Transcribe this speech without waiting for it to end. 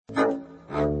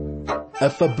A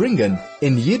Farbrengen,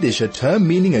 in Yiddish a term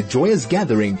meaning a joyous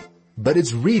gathering, but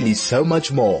it's really so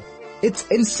much more. It's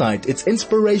insight, it's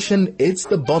inspiration, it's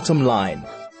the bottom line.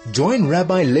 Join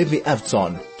Rabbi Levi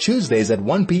Avtzon Tuesdays at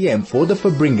 1 p.m. for the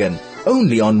Farbrengen,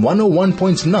 only on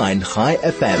 101.9 Chai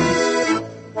FM.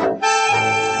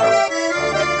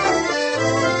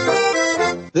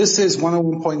 This is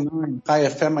 101.9 Chai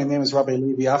FM. My name is Rabbi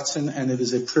Levi Avtzon, and it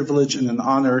is a privilege and an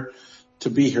honor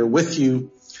to be here with you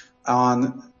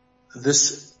on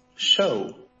this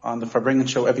show, on the Farbrengen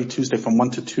show every Tuesday from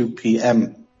 1 to 2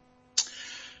 p.m.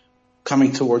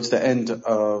 Coming towards the end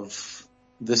of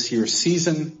this year's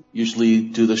season, usually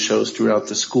do the shows throughout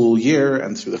the school year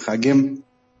and through the Chagim.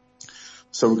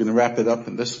 So we're going to wrap it up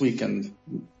in this week and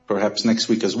perhaps next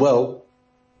week as well.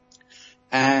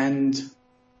 And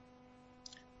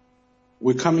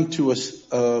we're coming to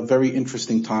a very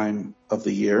interesting time of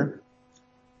the year.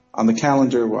 On the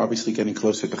calendar, we're obviously getting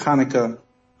closer to Hanukkah.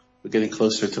 We're getting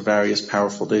closer to various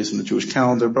powerful days in the Jewish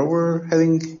calendar, but we're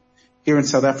heading, here in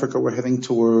South Africa, we're heading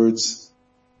towards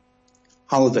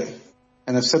holiday.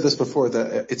 And I've said this before,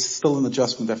 that it's still an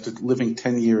adjustment after living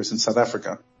 10 years in South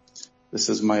Africa. This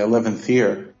is my 11th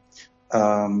year.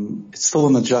 It's still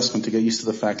an adjustment to get used to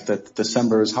the fact that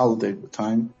December is holiday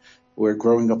time. We're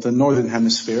growing up the Northern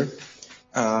Hemisphere.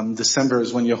 December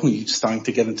is when you're only starting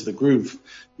to get into the groove.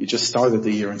 You just started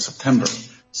the year in September.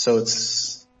 So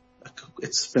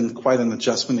it's been quite an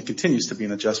adjustment. It continues to be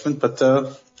an adjustment, but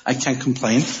I can't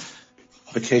complain.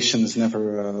 Vacation is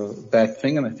never a bad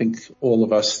thing, and I think all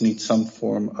of us need some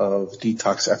form of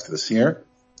detox after this year.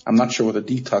 I'm not sure what a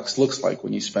detox looks like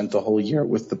when you spend the whole year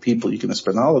with the people you're going to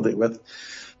spend a holiday with.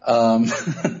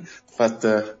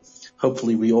 But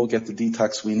hopefully we all get the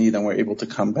detox we need and we're able to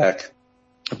come back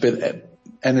a bit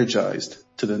energized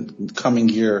to the coming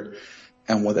year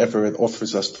and whatever it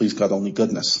offers us, please God, only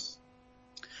goodness.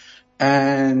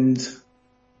 And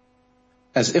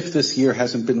as if this year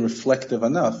hasn't been reflective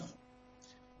enough,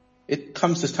 it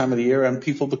comes this time of the year and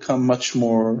people become much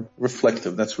more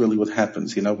reflective. That's really what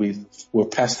happens. You know, we're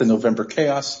past the November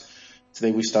chaos. Today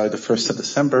we started the 1st of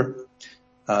December.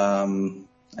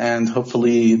 And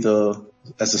hopefully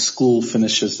as the school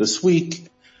finishes this week,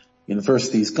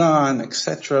 university's gone,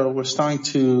 etc. We're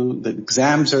starting the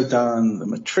exams are done, the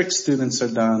matric students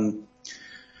are done.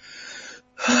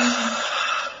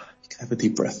 Have a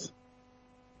deep breath.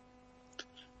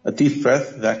 A deep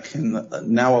breath that can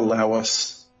now allow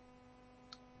us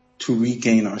to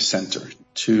regain our center,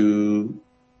 to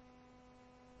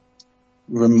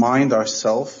remind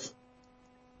ourselves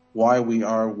why we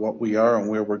are what we are and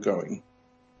where we're going.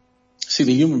 See,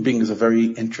 the human being is a very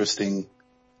interesting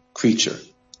creature.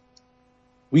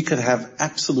 We could have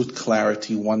absolute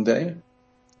clarity one day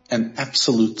and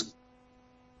absolute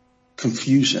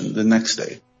confusion the next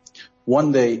day.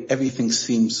 One day everything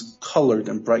seems colored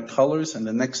in bright colors, and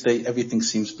the next day everything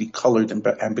seems to be colored in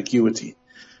ambiguity.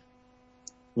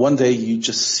 One day you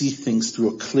just see things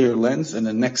through a clear lens, and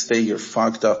the next day you're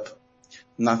fogged up.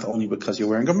 Not only because you're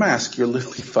wearing a mask, you're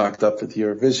literally fogged up with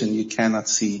your vision. You cannot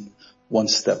see one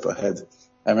step ahead.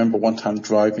 I remember one time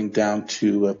driving down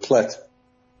to Plet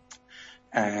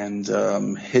and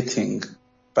hitting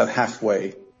about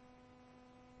halfway,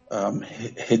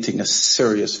 hitting a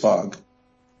serious fog.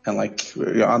 And like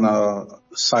you're on a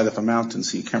side of a mountain,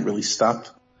 so you can't really stop.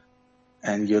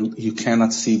 And you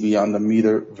cannot see beyond the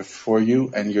meter before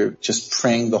you, and you're just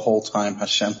praying the whole time,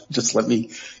 Hashem, just let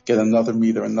me get another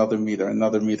meter, another meter,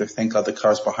 another meter. Thank God the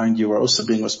cars behind you are also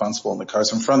being responsible, and the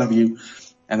cars in front of you,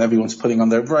 and everyone's putting on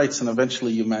their brights, and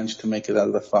eventually you manage to make it out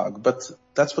of the fog. But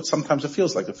that's what sometimes it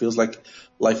feels like. It feels like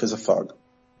life is a fog.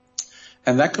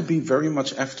 And that could be very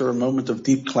much after a moment of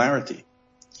deep clarity.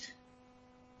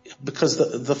 Because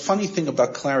the funny thing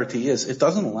about clarity is it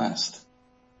doesn't last.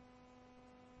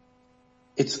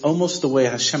 It's almost the way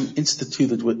Hashem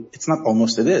instituted it's not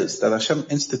almost, it is, that Hashem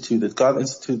instituted, God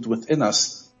instituted within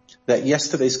us that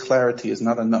yesterday's clarity is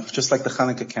not enough. Just like the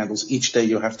Hanukkah candles, each day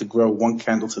you have to grow one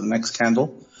candle to the next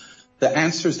candle. The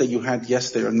answers that you had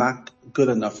yesterday are not good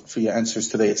enough for your answers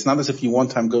today. It's not as if you one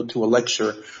time go to a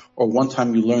lecture or one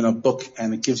time you learn a book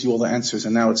and it gives you all the answers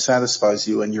and now it satisfies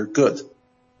you and you're good.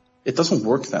 It doesn't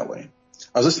work that way.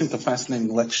 I was listening to a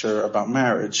fascinating lecture about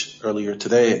marriage earlier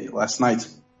today, last night.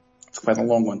 It's quite a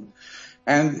long one.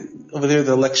 And over there,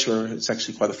 the lecturer, it's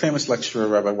actually quite a famous lecturer,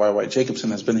 Rabbi Y.Y.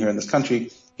 Jacobson, has been here in this country.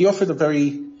 He offered a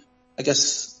very, I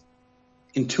guess,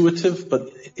 intuitive but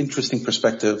interesting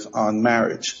perspective on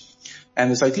marriage.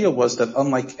 And his idea was that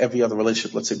unlike every other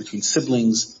relationship, let's say between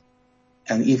siblings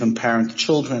and even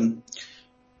parent-children,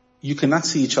 you cannot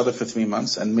see each other for 3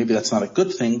 months, and maybe that's not a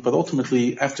good thing, but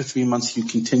ultimately, after 3 months, you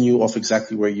continue off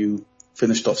exactly where you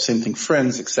finished off. Same thing,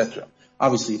 friends, etc.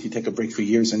 Obviously, if you take a break for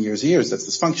years and years and years, that's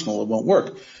dysfunctional. It won't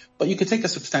work. But you could take a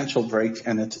substantial break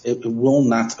and it will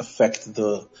not affect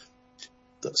the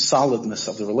solidness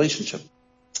of the relationship.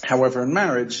 However, in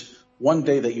marriage, one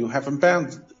day that you haven't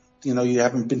you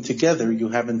haven't been together, you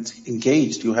haven't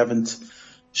engaged, you haven't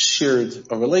shared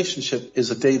a relationship,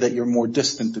 is a day that you're more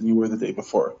distant than you were the day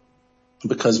before.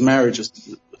 Because marriage is,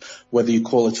 whether you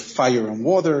call it fire and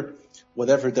water,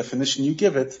 whatever definition you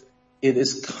give it, it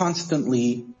is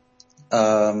constantly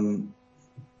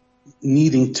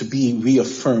needing to be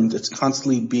reaffirmed. It's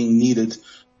constantly being needed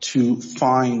to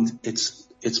find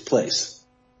its place.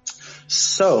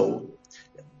 So,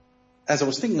 as I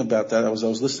was thinking about that, I was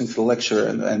listening to the lecture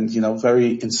and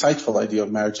very insightful idea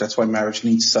of marriage. That's why marriage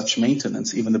needs such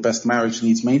maintenance. Even the best marriage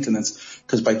needs maintenance,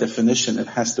 because by definition it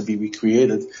has to be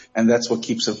recreated, and that's what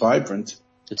keeps it vibrant.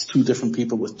 It's two different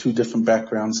people with two different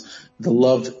backgrounds. The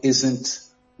love isn't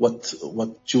what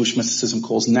Jewish mysticism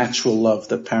calls natural love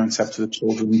that parents have to their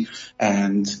children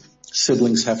and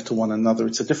siblings have to one another.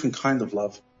 It's a different kind of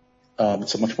love.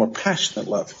 It's a much more passionate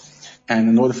love. And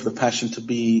in order for the passion to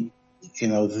be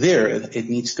there, it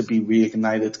needs to be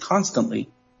reignited constantly.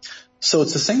 So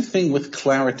it's the same thing with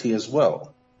clarity as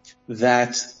well.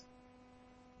 That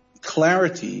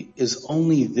clarity is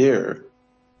only there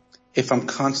if I'm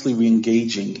constantly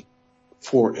re-engaging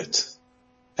for it.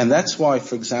 And that's why,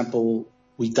 for example,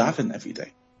 we daven every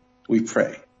day. We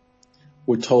pray.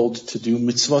 We're told to do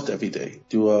mitzvot every day,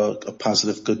 do a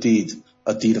positive good deed,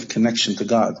 a deed of connection to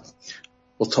God.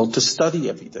 We're told to study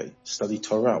every day, study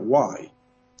Torah. Why?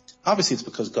 Obviously, it's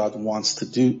because God wants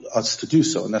us to do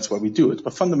so, and that's why we do it.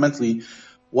 But fundamentally,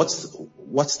 what's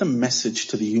the message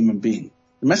to the human being?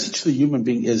 The message to the human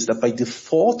being is that by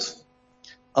default,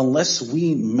 unless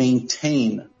we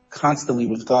maintain constantly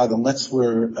with God, unless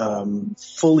we're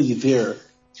fully there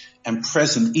and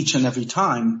present each and every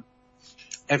time,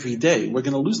 every day, we're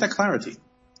going to lose that clarity.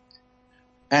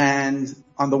 And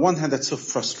on the one hand, that's so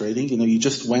frustrating. You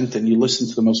just went and you listened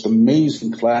to the most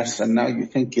amazing class, and now you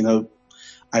think,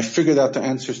 I figured out the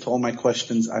answers to all my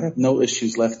questions. I have no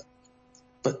issues left.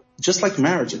 But just like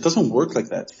marriage, it doesn't work like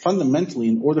that. Fundamentally,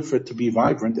 in order for it to be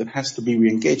vibrant, it has to be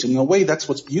re-engaged. And in a way, that's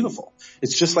what's beautiful.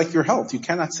 It's just like your health. You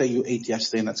cannot say you ate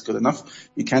yesterday and that's good enough.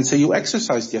 You can't say you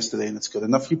exercised yesterday and it's good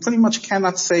enough. You pretty much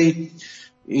cannot say,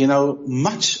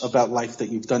 much about life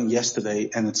that you've done yesterday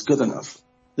and it's good enough.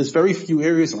 There's very few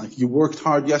areas in life. You worked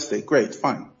hard yesterday. Great,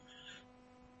 fine.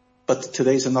 But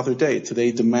today's another day.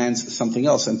 Today demands something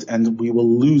else, and we will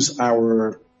lose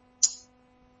our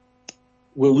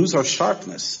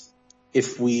sharpness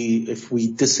if we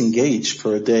disengage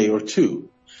for a day or two.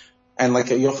 And like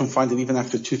you often find that even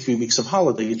after 2-3 weeks of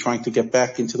holiday, you're trying to get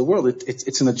back into the world.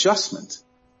 It's an adjustment,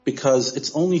 because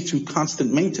it's only through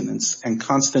constant maintenance and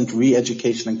constant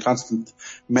re-education and constant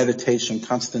meditation,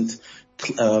 constant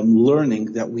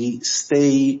learning that we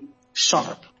stay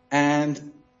sharp.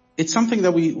 And it's something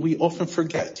that we often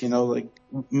forget, like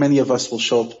many of us will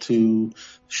show up to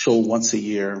show once a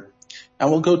year, and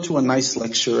we'll go to a nice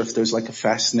lecture. If there's like a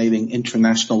fascinating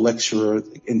international lecturer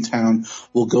in town,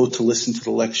 we'll go to listen to the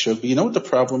lecture. But you know what the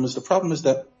problem is? The problem is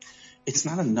that it's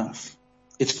not enough.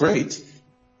 It's great.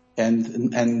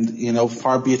 And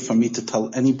far be it from me to tell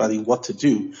anybody what to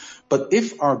do. But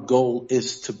if our goal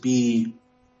is to be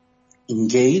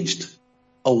engaged,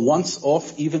 a once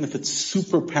off, even if it's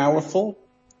super powerful,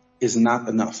 is not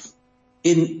enough.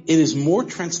 It is more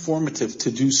transformative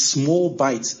to do small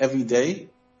bites every day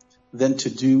than to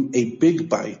do a big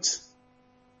bite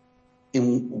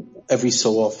every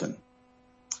so often.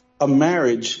 A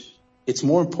marriage, it's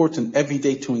more important every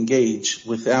day to engage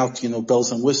without,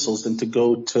 bells and whistles than to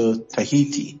go to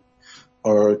Tahiti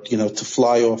or, to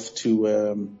fly off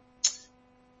to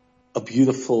a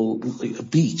beautiful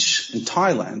beach in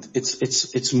Thailand.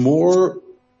 It's more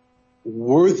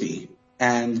worthy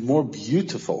and more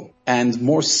beautiful and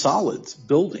more solid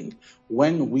building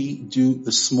when we do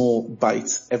the small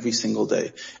bites every single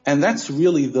day. And that's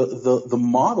really the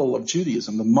model of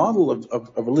Judaism, the model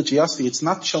of religiosity. It's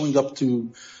not showing up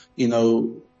to,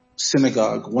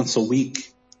 synagogue once a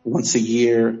week, once a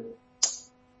year.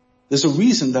 There's a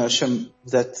reason that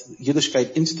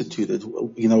Yiddishkeit instituted,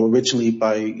 originally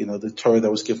by, the Torah that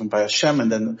was given by Hashem,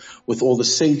 and then with all the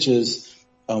sages,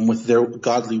 with their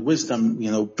godly wisdom,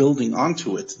 building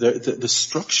onto it. The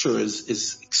structure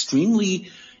is extremely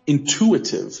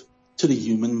intuitive to the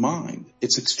human mind.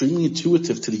 It's extremely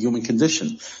intuitive to the human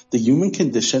condition. The human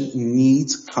condition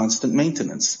needs constant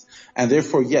maintenance. And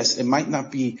therefore, yes, it might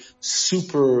not be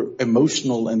super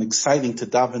emotional and exciting to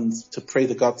daven, to pray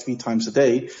to God 3 times a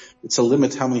day. It's a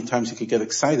limit how many times you could get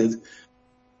excited.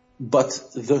 But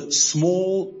the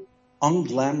small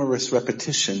unglamorous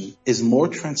repetition is more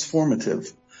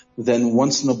transformative than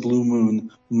once in a blue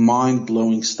moon,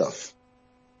 mind-blowing stuff.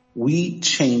 We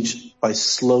change by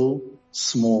slow,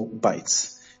 small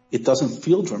bites. It doesn't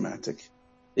feel dramatic.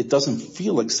 It doesn't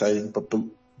feel exciting, but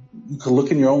you can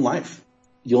look in your own life.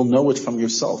 You'll know it from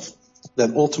yourself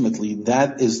that ultimately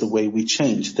that is the way we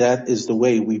change. That is the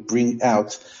way we bring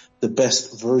out the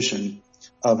best version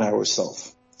of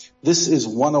ourselves. This is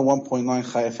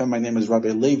 101.9 Chai FM. My name is Rabbi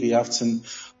Levi Avtzon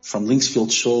from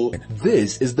Linksfield Shul.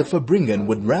 This is the Farbrengen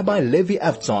with Rabbi Levi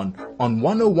Avtzon on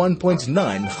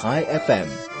 101.9 Chai FM.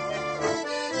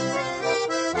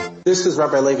 This is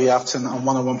Rabbi Levi Avtzon on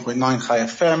 101.9 Chai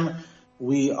FM.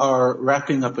 We are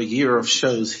wrapping up a year of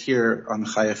shows here on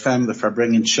Chai FM, the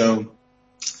Farbrengen show.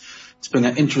 It's been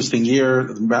an interesting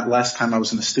year. Last time I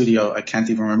was in the studio, I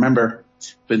can't even remember.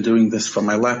 Been doing this from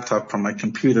my laptop, from my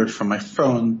computer, from my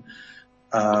phone,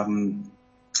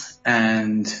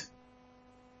 and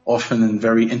often in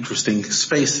very interesting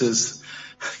spaces.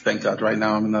 Thank God right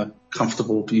now I'm in a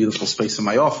comfortable, beautiful space in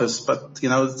my office. But,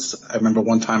 I remember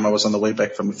one time I was on the way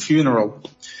back from a funeral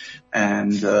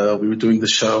and we were doing the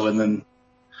show, and then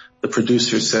the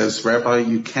producer says, "Rabbi,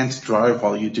 you can't drive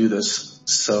while you do this,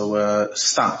 so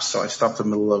stop." So I stopped in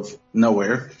the middle of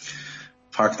nowhere,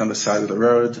 parked on the side of the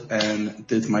road, and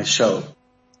did my show.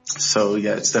 So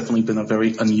yeah, it's definitely been a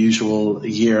very unusual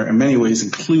year in many ways,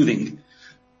 including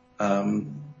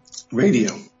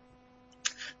radio.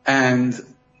 And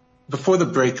before the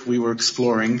break, we were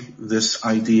exploring this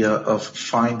idea of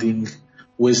finding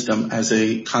wisdom as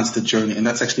a constant journey, and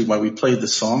that's actually why we played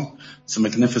this song. It's a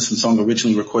magnificent song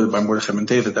originally recorded by Mordechai Ben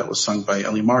David that was sung by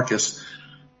Eli Marcus.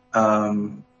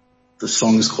 The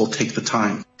song is called Take the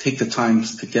Time. Take the time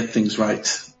to get things right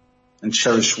and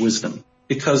cherish wisdom.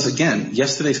 Because again,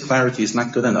 yesterday's clarity is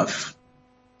not good enough.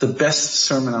 The best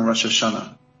sermon on Rosh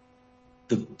Hashanah,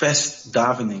 the best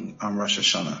davening on Rosh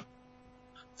Hashanah,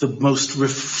 the most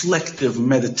reflective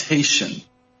meditation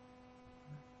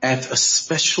at a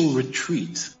special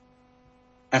retreat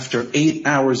after 8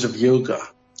 hours of yoga,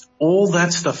 all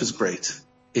that stuff is great.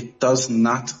 It does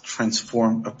not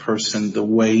transform a person the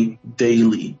way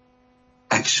daily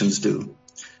actions do.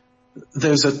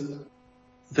 There's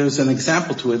an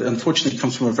example to it. Unfortunately, it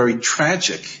comes from a very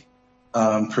tragic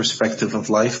perspective of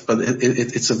life, but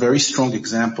it's a very strong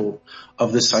example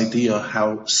of this idea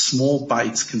how small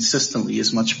bites consistently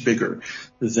is much bigger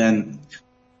than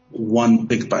one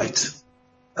big bite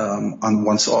on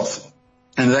once off.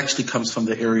 And it actually comes from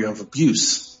the area of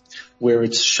abuse, where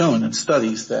it's shown in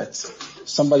studies that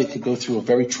somebody could go through a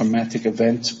very traumatic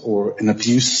event or an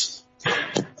abuse,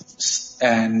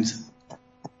 and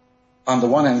on the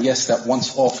one hand, yes, that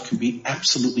once off can be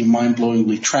absolutely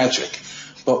mind-blowingly tragic,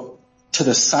 but to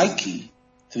the psyche,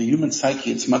 to the human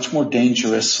psyche, it's much more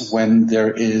dangerous when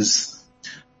there is,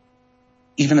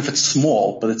 even if it's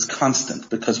small, but it's constant,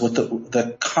 because what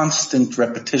the constant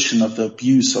repetition of the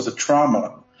abuse or the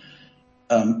trauma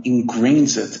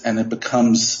ingrains it, and it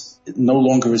becomes, no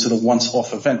longer is it a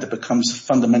once-off event, it becomes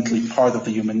fundamentally part of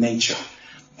the human nature.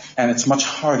 And it's much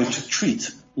harder to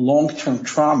treat long-term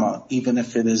trauma, even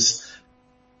if it is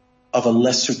of a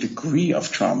lesser degree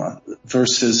of trauma,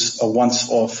 versus a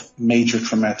once-off major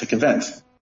traumatic event.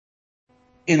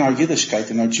 In our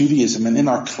Yiddishkeit, in our Judaism, and in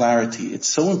our clarity, it's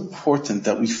so important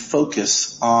that we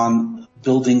focus on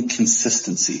building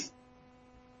consistency,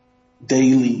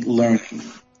 daily learning,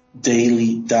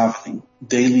 daily davening,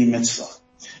 daily mitzvah.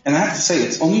 And I have to say,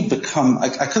 it's only become, I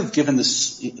could have given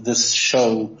this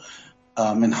show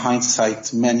in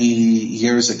hindsight many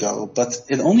years ago, but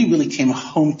it only really came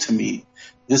home to me,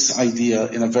 this idea,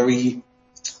 in a very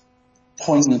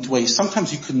poignant way.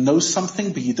 Sometimes you can know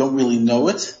something, but you don't really know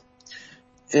it.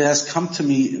 It has come to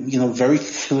me, very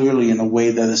clearly in a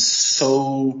way that is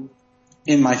so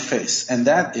in my face. And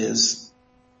that is,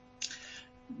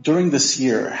 during this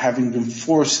year, having been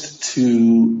forced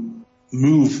to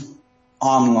move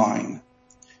online,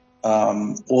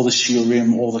 all the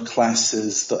shiurim, all the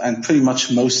classes, and pretty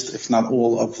much most, if not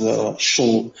all, of the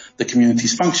shul, the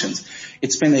community's functions.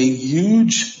 It's been a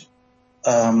huge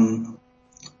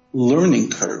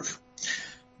learning curve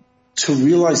to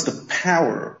realize the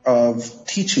power of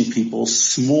teaching people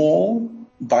small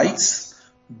bites,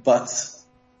 but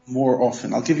more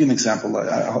often. I'll give you an example.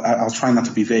 I'll try not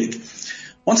to be vague.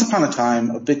 Once upon a time,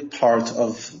 a big part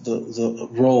of the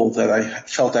role that I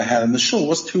felt I had in the shul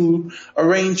was to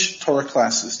arrange Torah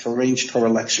classes, to arrange Torah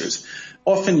lectures.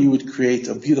 Often you would create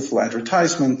a beautiful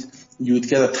advertisement, you would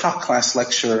get a top class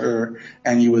lecturer,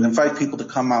 and you would invite people to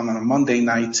come on a Monday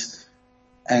night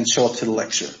and show up to the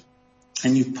lecture.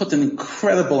 and you put an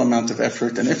incredible amount of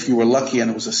effort, and if you were lucky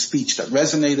and it was a speech that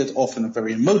resonated, often a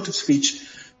very emotive speech,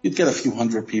 you'd get a few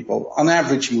hundred people. On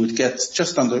average, you would get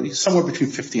just under, somewhere between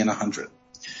 50 and 100.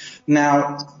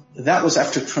 Now, that was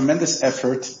after tremendous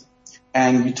effort,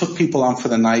 and we took people on for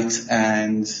the night,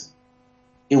 and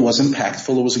it was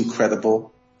impactful, it was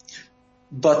incredible.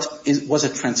 But was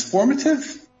it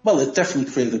transformative? Well, it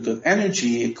definitely created a good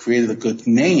energy, it created a good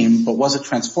name, but was it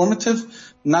transformative?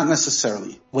 Not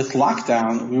necessarily. With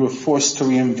lockdown, we were forced to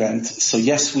reinvent. So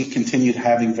yes, we continued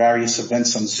having various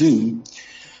events on Zoom.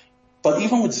 But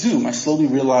even with Zoom, I slowly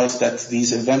realized that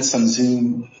these events on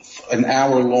Zoom, an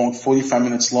hour long, 45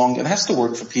 minutes long, it has to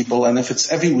work for people. And if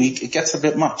it's every week, it gets a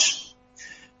bit much.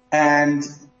 And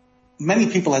many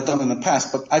people had done in the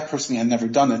past, but I personally had never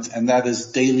done it. And that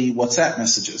is daily WhatsApp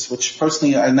messages, which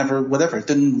personally I never, it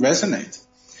didn't resonate.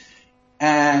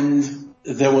 And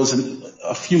there was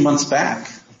a few months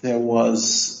back, there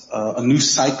was a new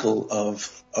cycle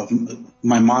of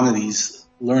Maimonides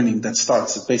learning that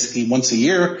starts. It's basically once a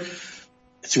year,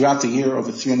 throughout the year,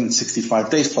 over 365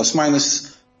 days, plus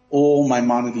minus, all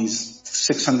Maimonides'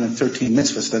 613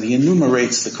 mitzvahs that he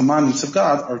enumerates, the commandments of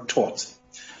God, are taught.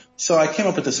 So I came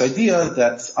up with this idea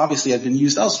that obviously had been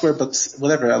used elsewhere, but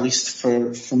whatever, at least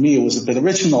for me, it was a bit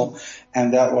original,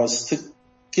 and that was to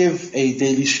give a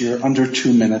daily shiur under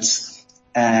 2 minutes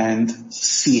and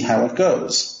see how it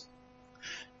goes.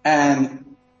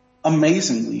 And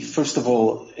amazingly, first of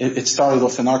all, it started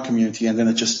off in our community, and then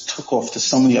it just took off to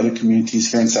so many other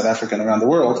communities here in South Africa and around the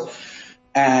world.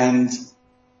 And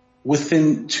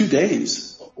within 2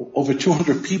 days, over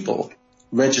 200 people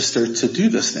registered to do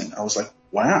this thing. I was like,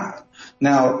 wow.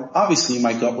 Now, obviously,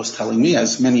 my gut was telling me,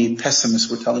 as many pessimists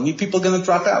were telling me, people are going to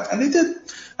drop out. And they did.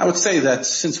 I would say that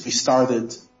since we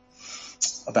started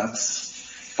about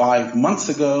 5 months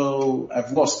ago,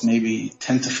 I've lost maybe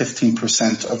 10 to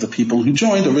 15% of the people who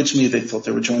joined. Originally, they thought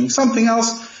they were joining something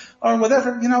else or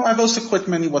whatever. You know, I've also quit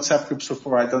many WhatsApp groups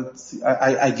before.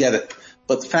 I get it.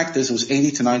 But the fact is, it was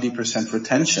 80 to 90%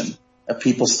 retention of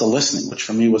people still listening, which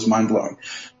for me was mind-blowing.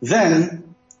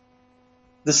 Then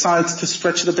decides to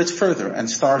stretch it a bit further and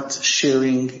start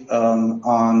sharing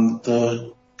on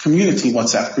the community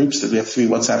WhatsApp groups, that we have 3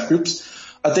 WhatsApp groups,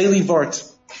 a daily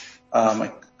vart.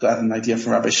 I got an idea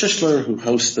from Rabbi Shishler, who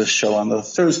hosts the show on the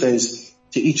Thursdays,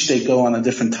 to each day go on a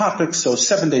different topic. So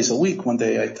 7 days a week, one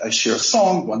day I share a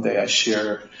song, one day I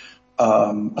share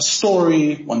a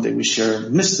story, one day we share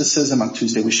mysticism, on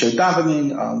Tuesday we share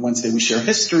davening, on Wednesday we share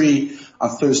history, on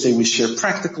Thursday we share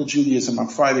practical Judaism, on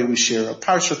Friday we share a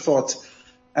parsha thought,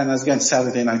 and again,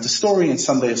 Saturday night a story, and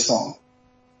Sunday a song.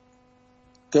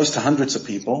 Goes to hundreds of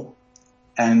people,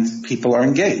 and people are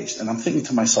engaged. And I'm thinking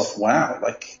to myself, wow,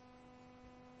 like,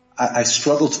 I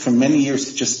struggled for many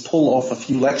years to just pull off a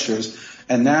few lectures,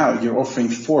 and now you're offering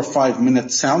 4 or 5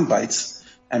 minute sound bites,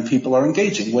 and people are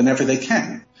engaging whenever they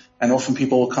can. And often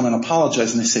people will come and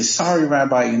apologize, and they say, sorry,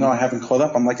 Rabbi, I haven't caught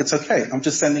up. I'm like, it's okay. I'm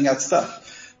just sending out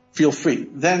stuff. Feel free.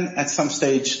 Then at some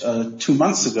stage, 3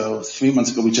 months ago,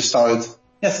 we just started,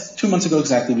 2 months ago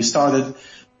exactly, we started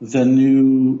the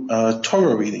new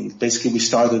Torah reading. Basically, we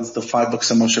started the 5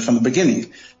 books of Moshe from the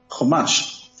beginning,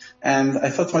 Chumash. And I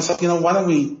thought to myself, why don't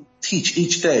we teach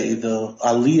each day the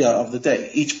aliyah of the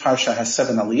day? Each parsha has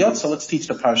 7 aliyot, so let's teach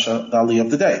the aliyah of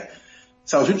the day.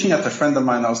 So I was reaching out to a friend of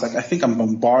mine. I was like, I think I'm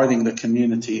bombarding the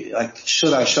community. Like,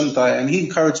 should I, shouldn't I? And he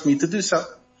encouraged me to do so.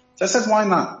 So I said, why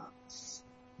not?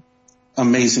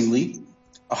 Amazingly,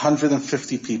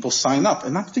 150 people sign up.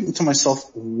 And I'm thinking to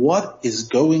myself, what is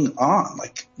going on?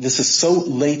 Like, this is so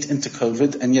late into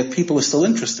COVID, and yet people are still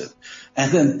interested.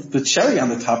 And then the cherry on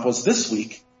the top was this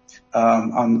week,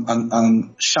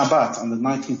 on Shabbat, on the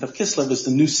 19th of Kislev, is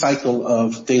the new cycle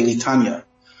of Daily Tanya.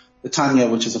 The Tanya,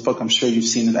 which is a book, I'm sure you've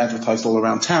seen it advertised all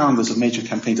around town. There's a major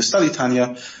campaign to study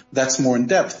Tanya. That's more in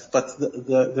depth. But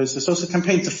there's this also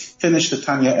campaign to finish the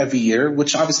Tanya every year,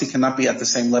 which obviously cannot be at the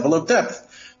same level of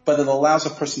depth. But it allows a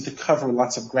person to cover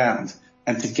lots of ground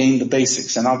and to gain the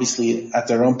basics. And obviously at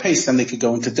their own pace, then they could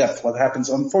go into depth. What happens,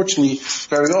 unfortunately,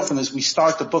 very often is we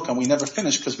start the book and we never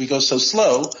finish because we go so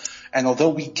slow. And although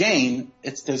we gain,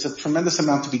 there's a tremendous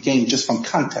amount to be gained just from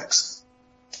context.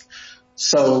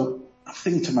 So I'm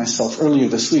thinking to myself earlier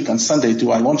this week on Sunday,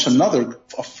 do I launch a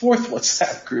 4th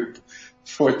WhatsApp group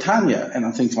for Tanya? And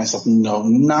I'm thinking to myself, no,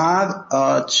 not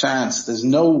a chance. There's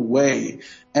no way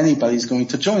anybody's going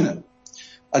to join it.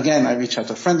 Again, I reach out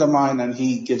to a friend of mine and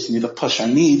he gives me the push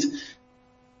I need.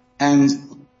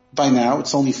 And by now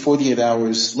it's only 48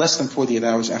 hours, less than 48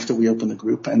 hours after we open the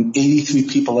group, and 83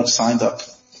 people have signed up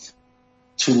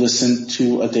to listen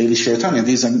to a daily Shir Tanya.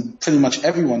 These are pretty much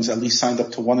everyone's at least signed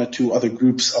up to one or two other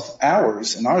groups of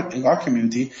ours in our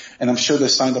community, and I'm sure they're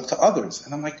signed up to others.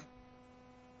 And I'm like,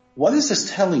 what is this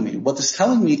telling me? What this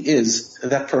telling me is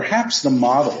that perhaps the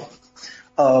model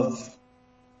of,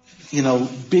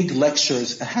 big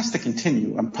lectures, it has to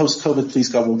continue. And post-COVID, please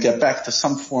God, we'll get back to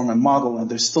some form and model, and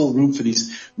there's still room for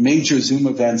these major Zoom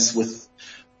events with,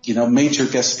 major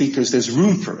guest speakers. There's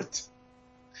room for it.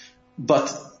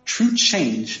 But true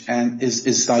change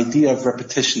is the idea of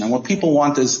repetition. And what people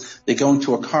want is they go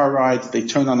into a car ride, they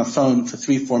turn on a phone for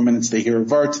 3-4 minutes, they hear a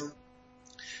vart,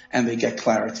 and they get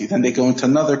clarity. Then they go into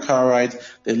another car ride,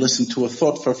 they listen to a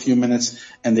thought for a few minutes,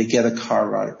 and they get a car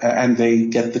ride, and they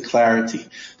get the clarity.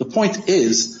 The point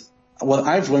is, what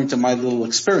I've learned in my little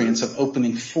experience of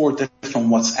opening 4 different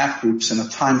WhatsApp groups in a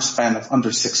time span of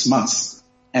under 6 months,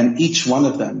 and each one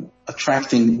of them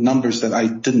attracting numbers that I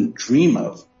didn't dream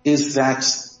of, is that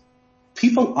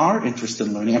people are interested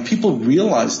in learning, and people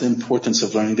realize the importance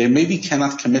of learning. They maybe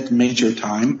cannot commit major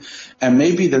time, and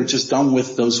maybe they're just done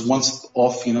with those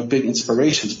once-off, big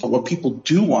inspirations. But what people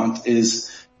do want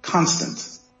is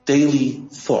constant, daily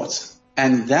thoughts.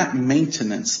 And that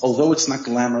maintenance, although it's not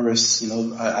glamorous,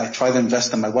 I try to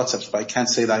invest in my WhatsApps, but I can't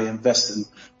say that I invest in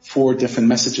 4 different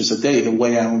messages a day the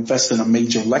way I invest in a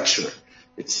major lecture.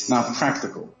 It's not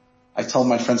practical. I tell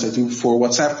my friends I do 4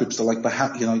 WhatsApp groups. They're like, but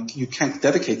how, you can't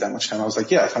dedicate that much time. I was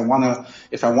like, yeah, if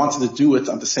I wanted to do it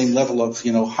on the same level of,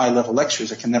 high level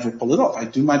lectures, I can never pull it off. I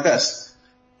do my best.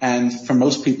 And for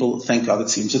most people, thank God, it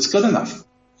seems it's good enough.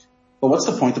 But what's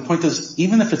the point? The point is,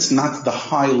 even if it's not the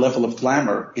high level of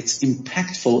glamour, it's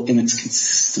impactful in its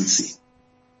consistency.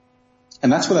 And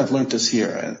that's what I've learned this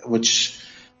year, which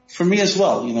for me as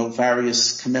well,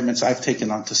 various commitments I've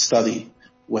taken on to study,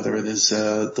 whether it is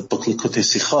the book Likutei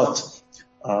Sichot,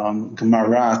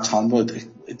 Gemara,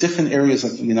 Talmud, different areas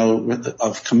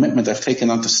of commitment I've taken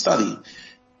on to study.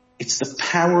 It's the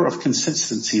power of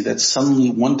consistency that suddenly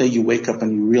one day you wake up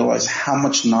and you realize how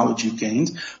much knowledge you've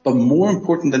gained, but more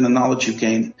important than the knowledge you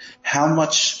gained, how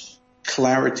much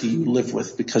clarity you live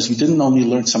with, because you didn't only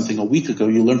learn something a week ago,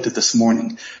 you learned it this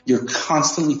morning. You're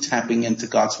constantly tapping into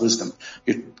God's wisdom.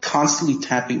 You're constantly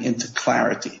tapping into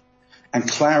clarity. And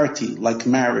clarity, like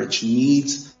marriage,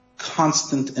 needs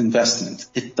constant investment.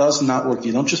 It does not work.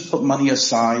 You don't just put money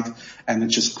aside and it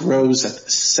just grows at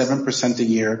 7% a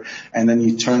year, and then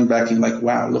you turn back and you're like,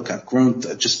 wow, look, I've grown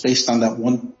just based on that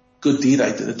one good deed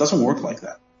I did. It doesn't work like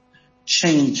that.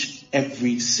 Change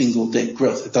every single day.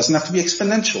 Growth. It doesn't have to be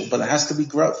exponential, but it has to be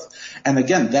growth. And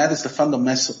again, that is the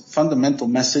fundamental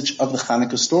message of the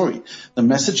Hanukkah story. The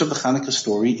message of the Hanukkah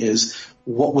story is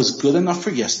what was good enough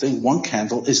for yesterday, one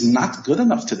candle, is not good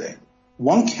enough today.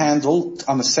 One candle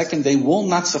on the second day will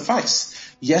not suffice.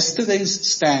 Yesterday's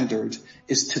standard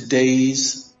is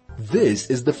today's. This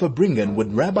is the Farbrengen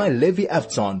with Rabbi Levi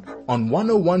Avtzon on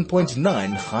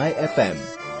 101.9 Chai FM.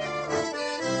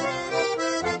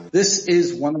 This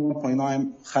is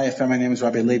 101.9 Chai FM. My name is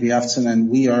Rabbi Levi Avtzon, and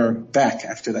we are back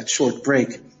after that short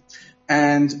break.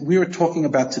 And we are talking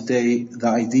about today the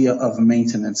idea of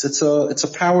maintenance. It's a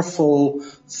powerful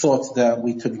thought that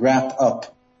we could wrap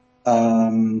up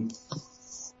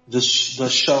the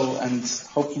show and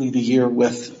hopefully the year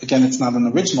with. Again, it's not an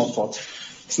original thought.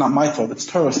 It's not my thought. It's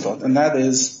Torah's thought. And that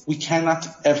is, we cannot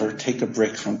ever take a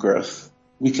break from growth.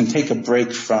 We can take a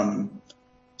break from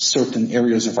certain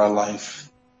areas of our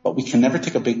life, but we can never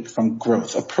take a break from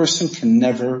growth. A person can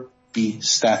never be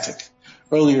static.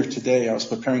 Earlier today, I was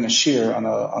preparing a shir on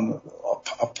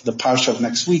the parsha of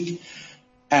next week,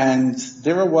 and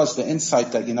there was the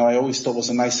insight that, I always thought was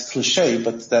a nice cliche,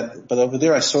 but over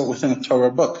there I saw it within a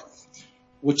Torah book,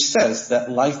 which says that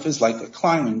life is like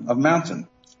climbing a mountain.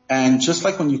 And just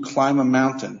like when you climb a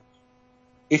mountain,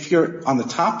 if you're on the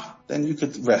top, then you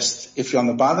could rest. If you're on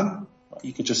the bottom,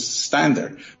 you could just stand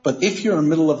there. But if you're in the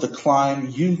middle of the climb,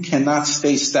 you cannot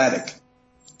stay static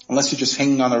unless you're just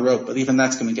hanging on a rope. But even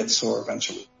that's going to get sore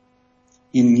eventually.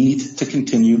 You need to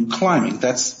continue climbing.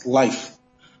 That's life.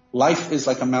 Life is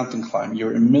like a mountain climb.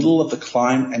 You're in the middle of the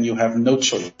climb and you have no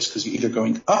choice because you're either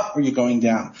going up or you're going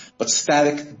down. But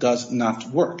static does not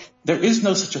work. There is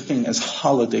no such a thing as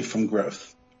holiday from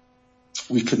growth.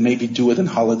 We could maybe do it in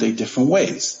holiday different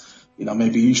ways.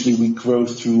 Maybe usually we grow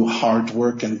through hard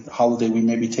work, and holiday we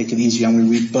maybe take it easy and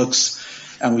we read books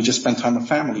and we just spend time with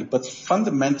family. But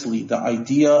fundamentally, the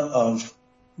idea of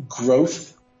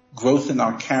growth in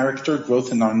our character,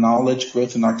 growth in our knowledge,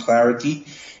 growth in our clarity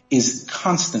is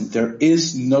constant. There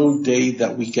is no day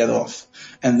that we get off.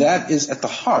 And that is at the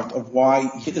heart of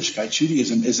why Yiddishkeit,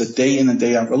 Judaism, is a day in and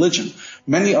day out religion.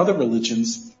 Many other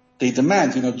religions they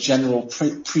demand, general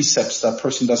precepts that a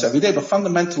person does every day. But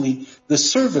fundamentally, the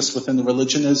service within the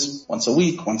religion is once a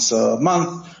week, once a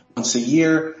month, once a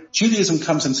year. Judaism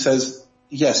comes and says,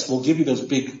 yes, we'll give you those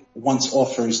big once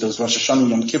offers, those Rosh Hashanah,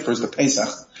 Yom Kippur, the Pesach.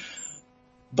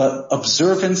 But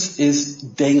observance is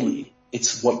daily.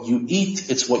 It's what you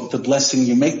eat. It's what the blessing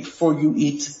you make before you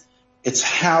eat. It's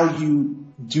how you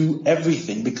do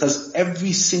everything, because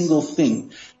every single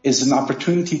thing is an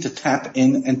opportunity to tap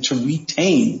in and to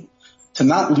retain, to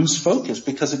not lose focus.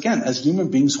 Because again, as human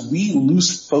beings, we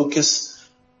lose focus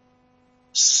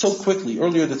so quickly.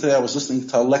 Earlier today, I was listening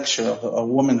to a lecture of a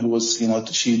woman who was,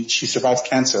 she survived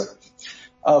cancer,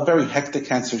 a very hectic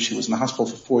cancer. She was in the hospital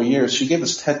for 4 years. She gave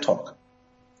us a TED talk.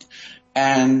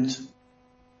 And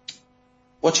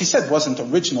what she said wasn't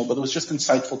original, but it was just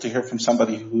insightful to hear from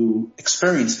somebody who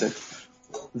experienced it,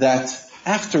 that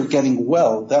after getting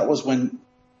well, that was when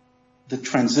the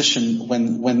transition,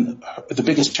 when the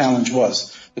biggest challenge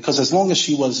was. Because as long as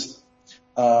she was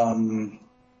in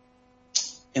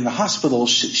the hospital,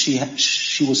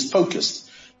 she was focused,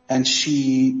 and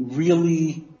she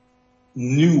really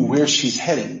knew where she's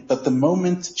heading. But the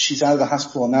moment she's out of the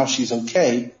hospital and now she's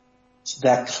okay,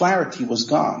 that clarity was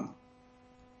gone.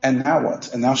 And now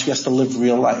what? And now she has to live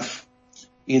real life.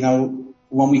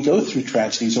 When we go through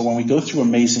tragedies or when we go through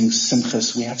amazing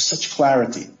simchas, we have such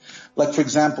clarity. Like, for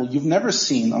example, you've never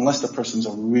seen, unless the person's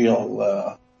a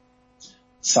real,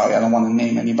 sorry, I don't want to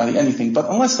name anybody, anything, but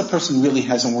unless the person really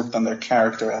hasn't worked on their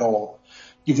character at all,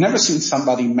 you've never seen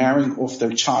somebody marrying off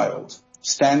their child,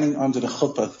 standing under the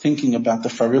chuppah, thinking about the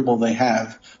faribel they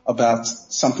have about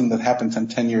something that happened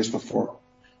 10 years before.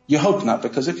 You hope not,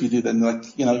 because if you do, then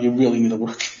you really need to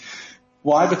work.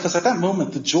 Why? Because at that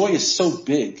moment, the joy is so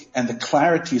big and the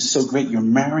clarity is so great. You're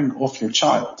marrying off your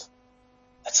child.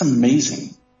 That's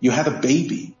amazing. You had a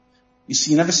baby. You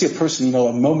see, you never see a person,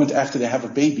 a moment after they have a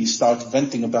baby start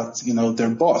venting about, their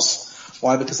boss.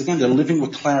 Why? Because again, they're living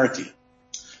with clarity.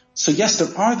 So yes,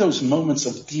 there are those moments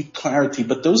of deep clarity,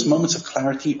 but those moments of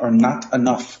clarity are not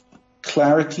enough.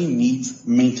 Clarity needs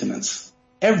maintenance.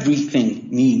 Everything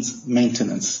needs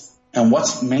maintenance. And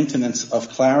what's maintenance of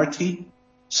clarity?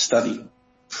 Study,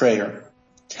 prayer,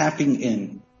 tapping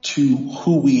in to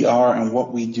who we are and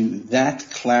what we do. That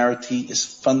clarity is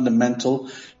fundamental.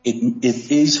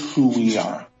 It is who we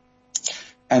are.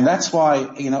 And that's why,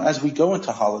 as we go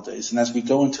into holidays and as we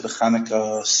go into the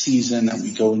Hanukkah season and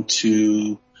we go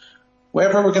into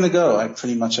wherever we're going to go, I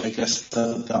guess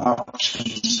the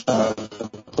options are the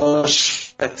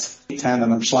Bush, Tan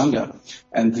and Shlanga,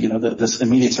 and this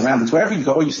immediate surroundings. Wherever you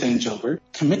go, you stay in Joburg,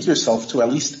 commit yourself to at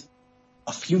least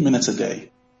a few minutes a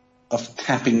day of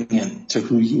tapping in to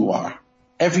who you are.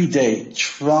 Every day,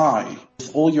 try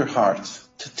with all your heart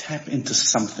to tap into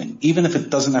something, even if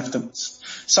it doesn't have to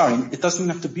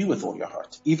be with all your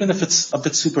heart, even if it's a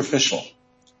bit superficial,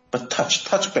 but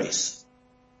touch base.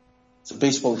 It's a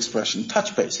baseball expression,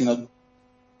 touch base,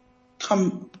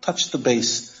 come touch the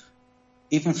base,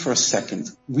 even for a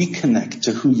second, reconnect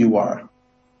to who you are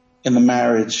in the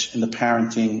marriage, in the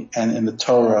parenting, and in the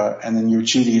Torah, and in your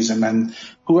Judaism, and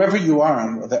whoever you are,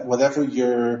 and whatever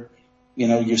your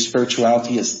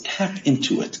spirituality is, tap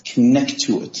into it, connect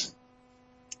to it.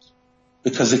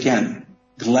 Because again,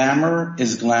 glamour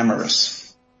is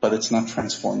glamorous, but it's not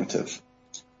transformative.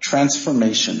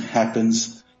 Transformation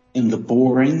happens in the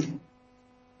boring,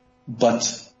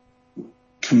 but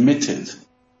committed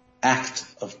act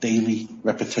of daily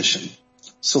repetition.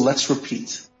 So let's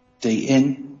repeat day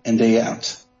in and day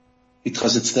out,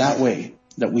 because it's that way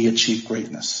that we achieve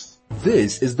greatness.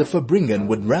 This is the Farbrengen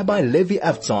with Rabbi Levi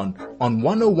Avtzon on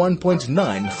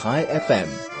 101.9 Chai FM.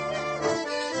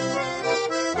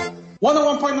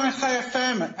 101.9 Chai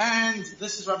FM, and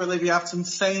this is Rabbi Levi Avtzon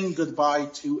saying goodbye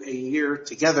to a year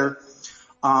together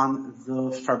on the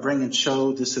Farbrengen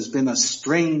show. This has been a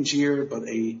strange year, but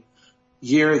a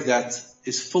year that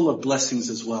is full of blessings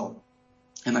as well.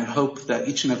 And I hope that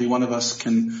each and every one of us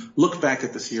can look back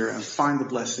at this year and find the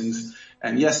blessings.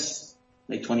 And yes,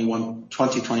 may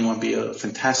 2021 be a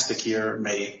fantastic year.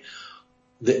 May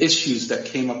the issues that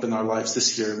came up in our lives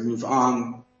this year move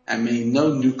on, and may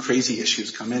no new crazy issues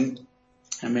come in.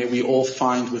 And may we all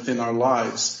find within our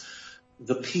lives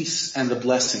the peace and the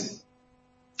blessing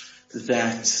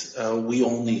that we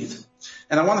all need.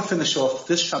 And I want to finish off.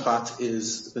 This Shabbat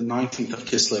is the 19th of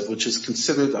Kislev, which is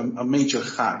considered a major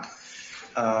chag,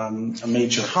 a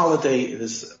major holiday. It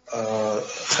is a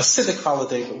Hasidic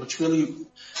holiday, but which really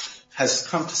has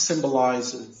come to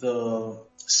symbolize the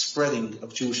spreading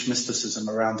of Jewish mysticism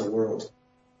around the world.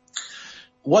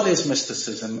 What is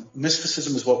mysticism?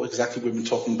 Mysticism is what exactly we've been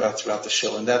talking about throughout the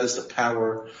show, and that is the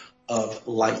power of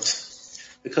light.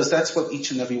 because that's what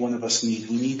each and every one of us need.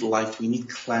 We need light. We need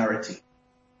clarity.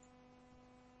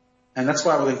 And that's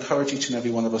why I would encourage each and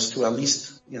every one of us to at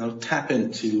least, tap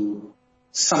into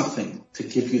something to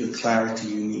give you the clarity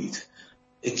you need.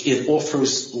 It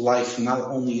offers life not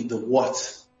only the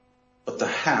what, but the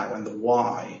how and the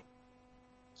why.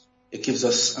 It gives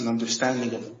us an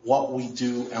understanding of what we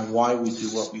do and why we do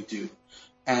what we do.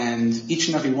 And each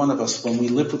and every one of us, when we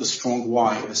live with a strong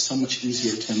why, it is so much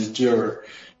easier to endure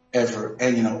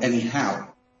anyhow.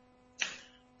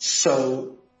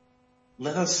 So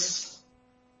let us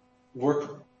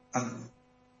work on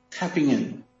tapping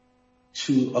in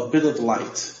to a bit of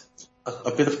light,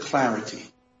 a bit of clarity.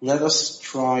 Let us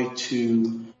try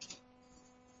to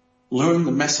learn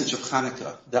the message of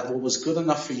Hanukkah, that what was good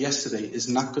enough for yesterday is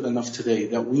not good enough today,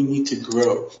 that we need to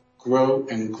grow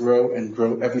and grow and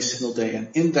grow every single day. And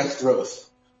in that growth,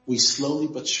 we slowly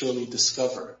but surely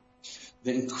discover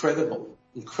the incredible,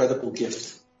 incredible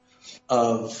gift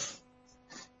of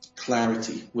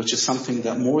clarity, which is something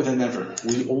that more than ever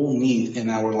we all need in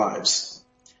our lives.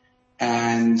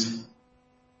 And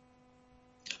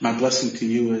my blessing to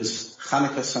you is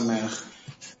Hanukkah Sameach.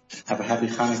 Have a happy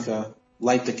Hanukkah.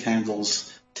 Light the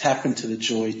candles. Tap into the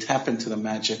joy. Tap into the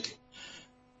magic.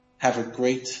 Have a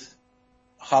great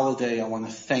holiday. I want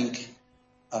to thank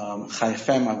Chai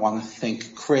FM. I want to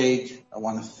thank Craig. I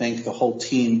want to thank the whole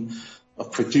team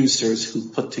of producers who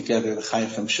put together the Chai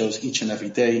FM shows each and every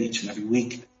day, each and every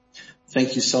week.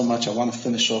 Thank you so much. I want to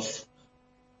finish off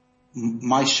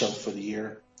my show for the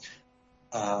year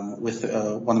with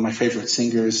one of my favorite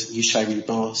singers, Yishai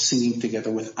Ribo, singing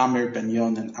together with Amir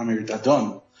Ben-Yon and Amir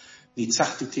Dadon.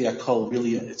 Nitzachti Akol,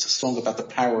 really, it's a song about the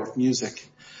power of music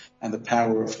and the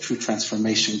power of true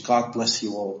transformation. God bless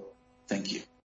you all. Thank you.